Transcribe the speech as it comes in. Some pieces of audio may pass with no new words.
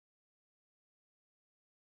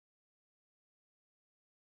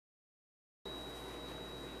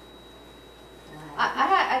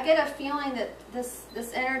I get a feeling that this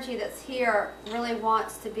energy that's here really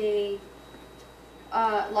wants to be,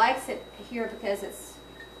 likes it here because it's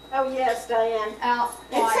Oh yes, Diane. out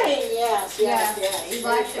It's quiet. saying yes, yes, Yeah, yes. he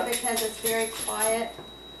likes it because it's very quiet.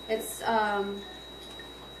 It's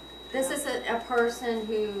this isn't a person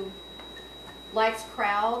who likes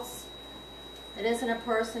crowds. It isn't a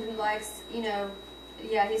person who likes, you know.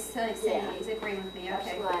 Yeah, he's saying he's agreeing with me.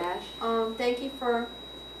 Okay. Thank you for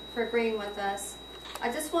agreeing with us.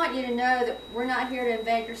 I just want you to know that we're not here to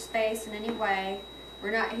invade your space in any way.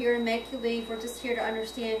 We're not here to make you leave. We're just here to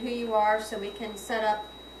understand who you are so we can set up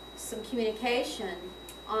some communication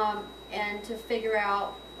and to figure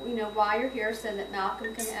out, you know, why you're here so that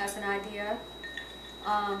Malcolm can have an idea.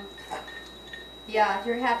 Yeah,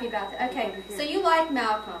 you're happy about that. Okay, so you like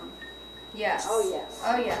Malcolm? Yes. Oh yes.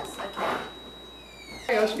 Oh yes,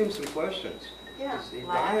 okay. Ask him some questions. Yeah. He's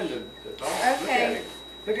dying to talk. Okay.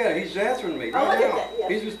 Look at him. He's answering me Oh, right look at now. that,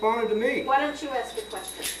 yes. He's responding to me. Why don't you ask a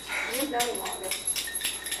question? You've known him longer.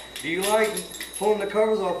 Do you like pulling the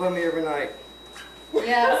covers off of me every night?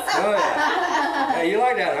 Yes. Oh yeah. Yeah, you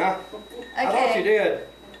like that, huh? Okay. I thought you did.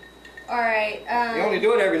 All right. You only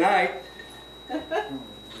do it every night.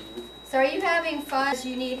 So are you having fun? Do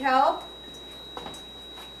you need help?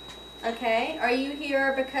 Okay. Are you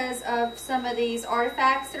here because of some of these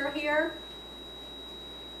artifacts that are here?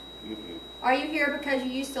 Are you here because you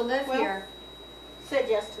used to live here? Said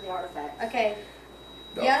yes to the artifact. Okay.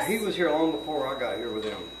 No, Yes? He was here long before I got here with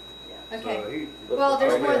him. Okay. So Well,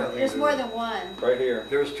 there's right more than one. Right here.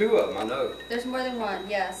 there's two of them, I know. There's more than one.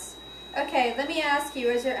 Yes. Okay. Let me ask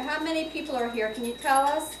you: how many people are here? Can you tell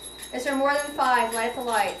us? Is there more than 5? Light the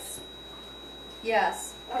lights.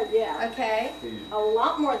 Yes. Oh yeah. Okay. A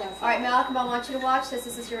lot more than 5. All right, Malcolm. I want you to watch this.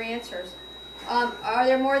 This is your answers. Are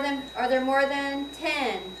there more than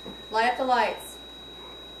 10? Light up the lights.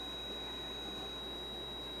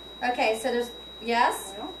 Okay. So there's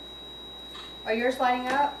yes. Well, Are yours lighting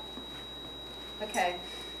up? Okay.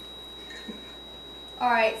 All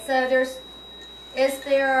right. So is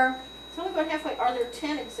there? it's only about halfway. Are there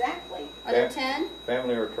 10 exactly? Are there Yeah. 10?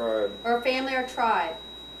 Family or tribe? Or family or tribe?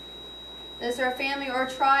 Is there a family or a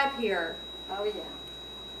tribe here? Oh yeah.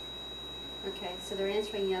 Okay, so they're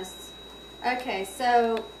answering yes. Okay,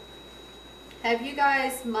 so have you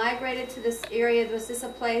guys migrated to this area? Was this a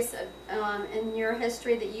place in your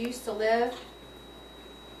history that you used to live?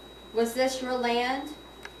 Was this your land?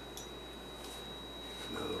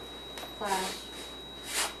 No. Flash.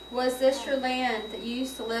 Was this your land that you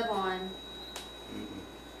used to live on?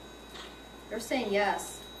 They're saying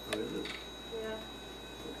yes. Oh, is it?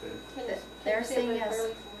 Yeah. Okay. They're saying yes.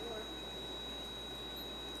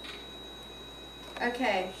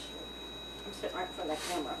 Okay. I'm sitting right in front of that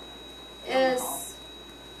camera.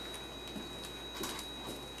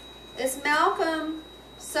 Is Malcolm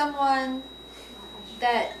someone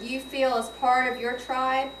that you feel is part of your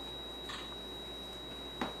tribe?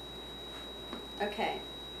 Okay.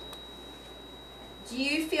 Do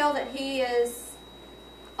you feel that he is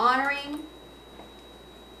honoring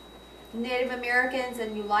Native Americans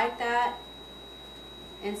and you like that?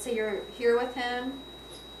 And so you're here with him?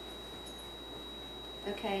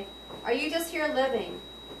 Okay. Are you just here living?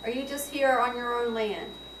 Are you just here on your own land?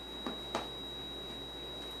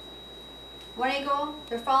 One Eagle,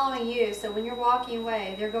 they're following you, so when you're walking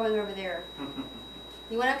away, they're going over there.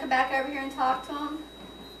 You want to come back over here and talk to them?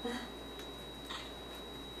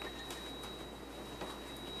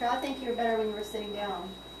 Carol, I think you were better when you were sitting down.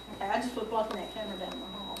 Okay, I just was blocking that camera down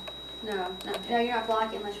the hall. No, you're not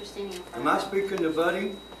blocking unless you're standing in front Am I of it. speaking to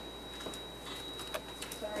Buddy?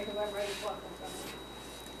 Sorry, whoever is blocking from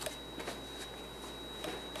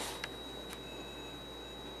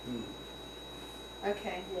me.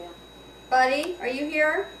 Okay. Yeah. Buddy, are you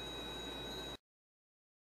here?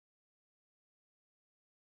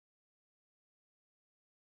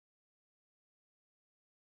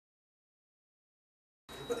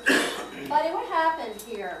 Buddy, what happened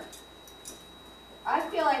here? I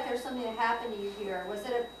feel like there's something that happened to you here. Was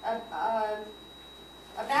it a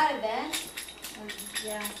bad event?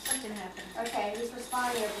 Yeah, something happened. Okay, he's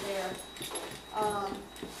responding over there.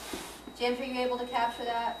 James, are you able to capture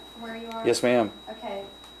that from where you are? Yes, ma'am. Okay.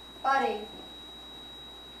 Buddy,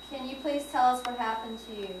 can you please tell us what happened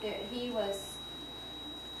to you? He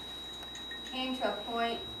came to a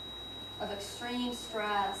point of extreme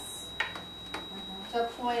stress, to a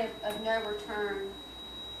point of no return,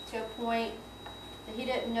 to a point that he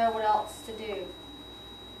didn't know what else to do.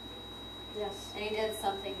 Yes. And he did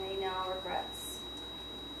something that he now regrets.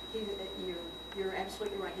 You're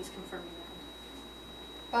absolutely right. He's confirming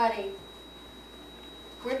that. Buddy,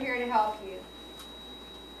 we're here to help you.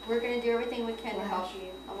 We're going to do everything we can to help you.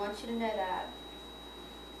 I want you to know that.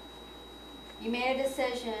 You made a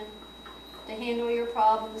decision to handle your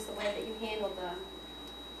problems the way that you handled them.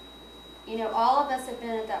 You know, all of us have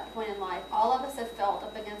been at that point in life. All of us have felt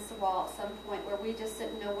up against the wall at some point where we just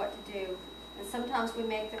didn't know what to do. And sometimes we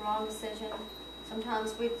make the wrong decision.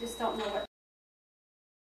 Sometimes we just don't know what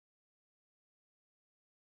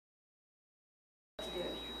to do.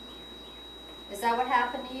 Is that what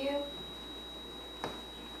happened to you?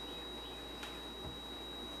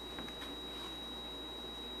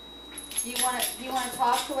 Do you want to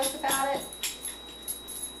talk to us about it?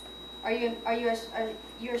 Are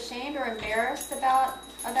you ashamed or embarrassed about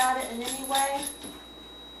it in any way?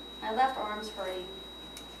 My left arm's hurting.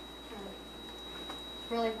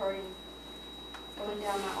 It's really hurting. Going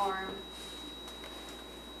down my arm,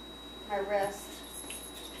 my wrist.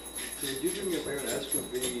 Could you do me a favor and ask him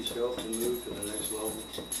if he needs help to move to the next level?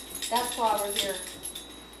 That's why we're here.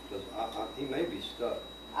 Because he may be stuck.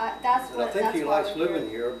 I think he likes living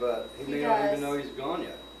here, but he may not even know he's gone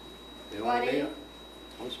yet. You know what I mean?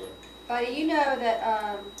 I'm sorry. Buddy, you know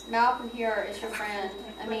that Malcolm here is your friend.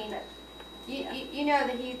 I mean, you know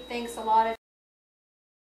that he thinks a lot of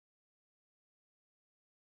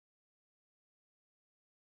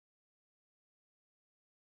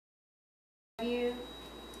you.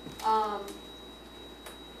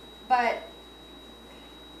 But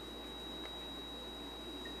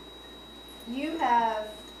you have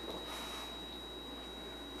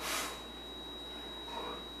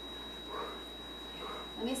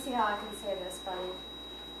let me see how I can say this, buddy.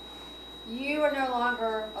 You are no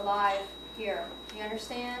longer alive here. You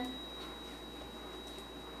understand?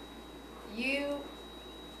 You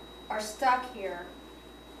are stuck here.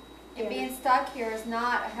 And being stuck here is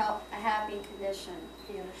not a happy condition.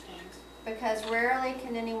 He understands. Because rarely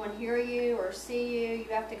can anyone hear you or see you. You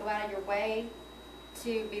have to go out of your way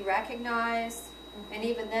to be recognized. And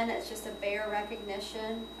even then, it's just a bare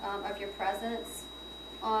recognition of your presence.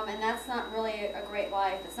 And that's not really a great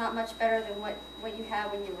life. It's not much better than what you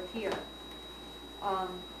had when you were here.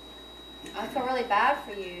 I feel really bad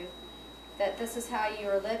for you that this is how you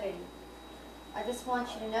are living. I just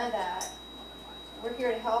want you to know that. We're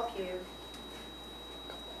here to help you.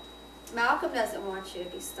 Malcolm doesn't want you to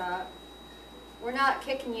be stuck. We're not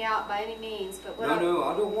kicking you out by any means, but No,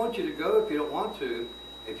 I don't want you to go if you don't want to.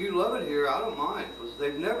 If you love it here, I don't mind. Because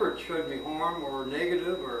they've never showed me harm or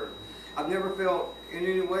negative, or I've never felt in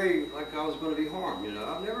any way like I was going to be harmed, you know.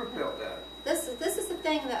 I've never felt that. This is the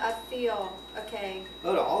thing that I feel, okay.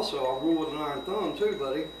 But also, I rule with an iron thumb too,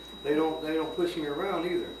 buddy. They don't push me around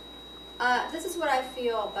either. This is what I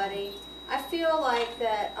feel, buddy. I feel like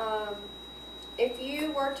that if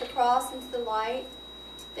you were to cross into the light,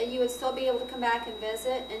 that you would still be able to come back and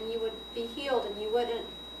visit, and you would be healed, and you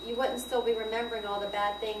wouldn't still be remembering all the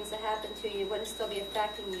bad things that happened to you. It wouldn't still be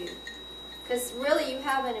affecting you. Because really, you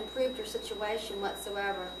haven't improved your situation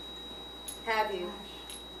whatsoever, have you?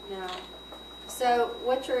 No. So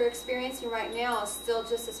what you're experiencing right now is still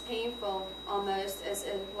just as painful, almost, as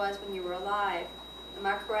it was when you were alive. Am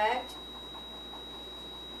I correct?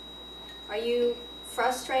 Are you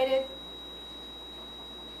frustrated?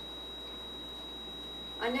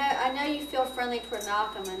 I know you feel friendly toward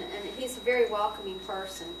Malcolm, and he's a very welcoming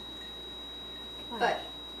person. But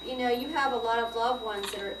you know, you have a lot of loved ones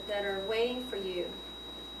that are waiting for you,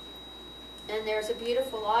 and there's a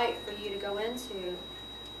beautiful light for you to go into.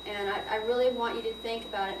 And I really want you to think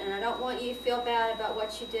about it, and I don't want you to feel bad about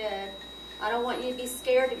what you did. I don't want you to be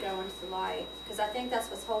scared to go into the light, because I think that's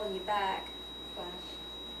what's holding you back.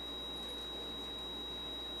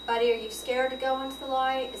 Buddy, are you scared to go into the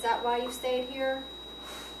light? Is that why you stayed here?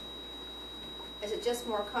 Is it just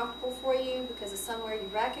more comfortable for you because it's somewhere you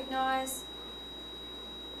recognize?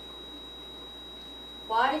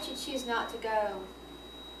 Why did you choose not to go?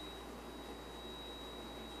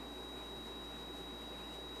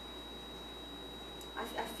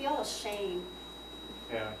 I feel ashamed.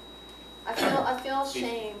 Yeah. I feel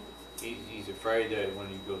ashamed. He's afraid that when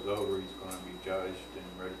he goes over, he's going to be judged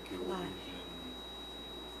and ridiculed. Right.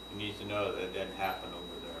 And he needs to know that didn't happen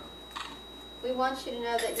over there. We want you to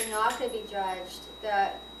know that you're not going to be judged,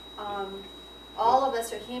 that all of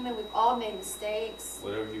us are human. We've all made mistakes.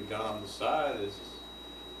 Whatever you've done on the side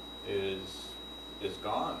is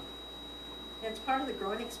gone. It's part of the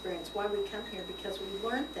growing experience, why we come here, because we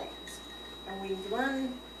learn things. And we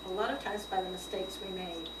learn a lot of times by the mistakes we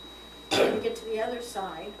made. When we get to the other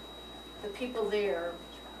side, the people there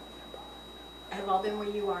have all been where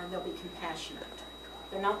you are, and they'll be compassionate.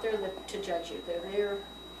 They're not there to judge you. They're there,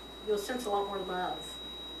 you'll sense a lot more love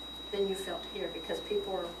than you felt here, because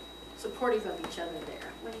people are supportive of each other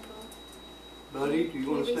there. Buddy, do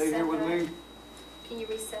you want to Can you stay here with reset me? Can you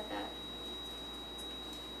reset that?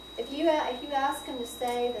 If you ask him to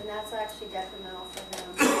stay, then that's actually detrimental for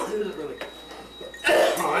him. Is it really?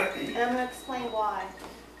 And I'm going to explain why.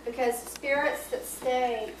 Because spirits that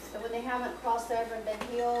stay, when they haven't crossed over and been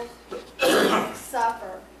healed,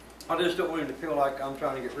 suffer. I just don't want him to feel like I'm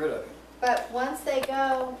trying to get rid of him. But once they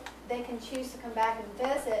go, they can choose to come back and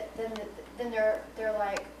visit. Then they're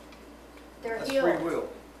That's healed. free will.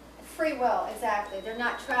 Free will, exactly. They're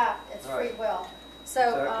not trapped. It's Right. free will. So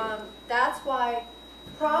Exactly. that's why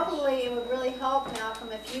probably it would really help Malcolm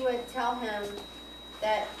if you would tell him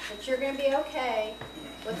that you're going to be okay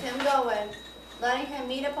with him going, letting him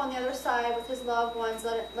meet up on the other side with his loved ones,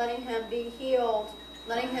 letting him be healed,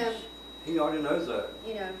 letting him, He already knows that.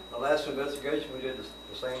 you know. The last investigation, we did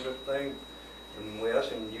the same good thing, and we asked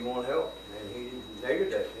him, "Do you want help?" And he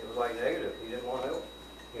negated that. It was like negative. He didn't want help.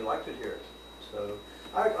 He liked it here. So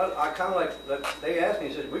I kind of like, they asked me,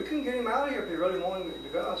 he said, "We can get him out of here if he really wanted to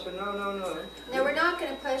go." I said, "No, no, no." No, we're not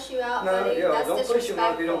going to push you out, No, buddy. yeah, That's don't push him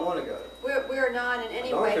out if you don't disrespectful. want to go. We're not in any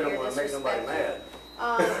As long way as you here don't want to make nobody disrespectful. mad.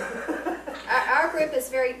 Our group is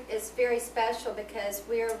very special because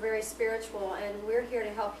we are very spiritual and we're here to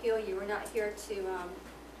help heal you. We're not here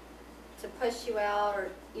to push you out or,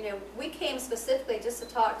 you know, we came specifically just to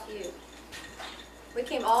talk to you. We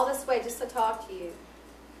came all this way just to talk to you.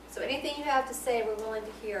 So anything you have to say, we're willing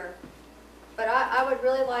to hear. But I would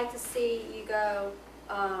really like to see you go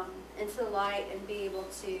into the light and be able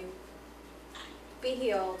to be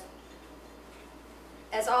healed,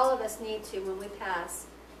 as all of us need to when we pass.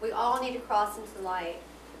 We all need to cross into the light.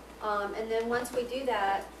 And then once we do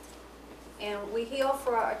that, and we heal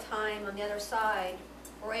for our time on the other side,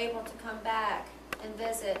 we're able to come back and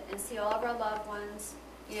visit and see all of our loved ones,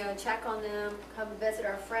 you know, check on them, come visit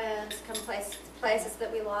our friends, come places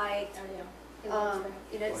that we like. Oh, yeah. He loves that.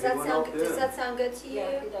 You know, Well, does that sound good to you?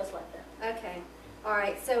 Yeah, he does like that. Okay. All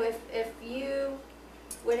right. So if you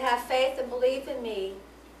would have faith and believe in me,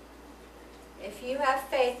 if you have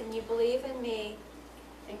faith and you believe in me,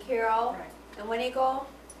 and Carol, Right. and Winneagle,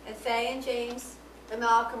 and Faye, and James, and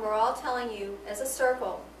Malcolm, we're all telling you as a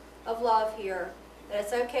circle of love here that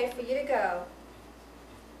it's okay for you to go.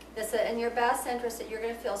 That's in your best interest, that you're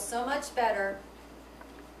going to feel so much better.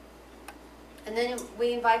 And then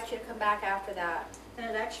we invite you to come back after that. And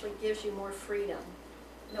it actually gives you more freedom.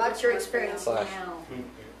 What's your experience? Now.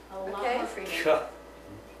 A lot Okay. more freedom.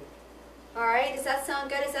 All right, does that sound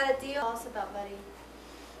good? Is that a deal? Tell us about Buddy.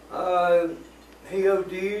 He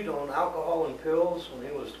OD'd on alcohol and pills when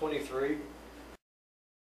he was 23.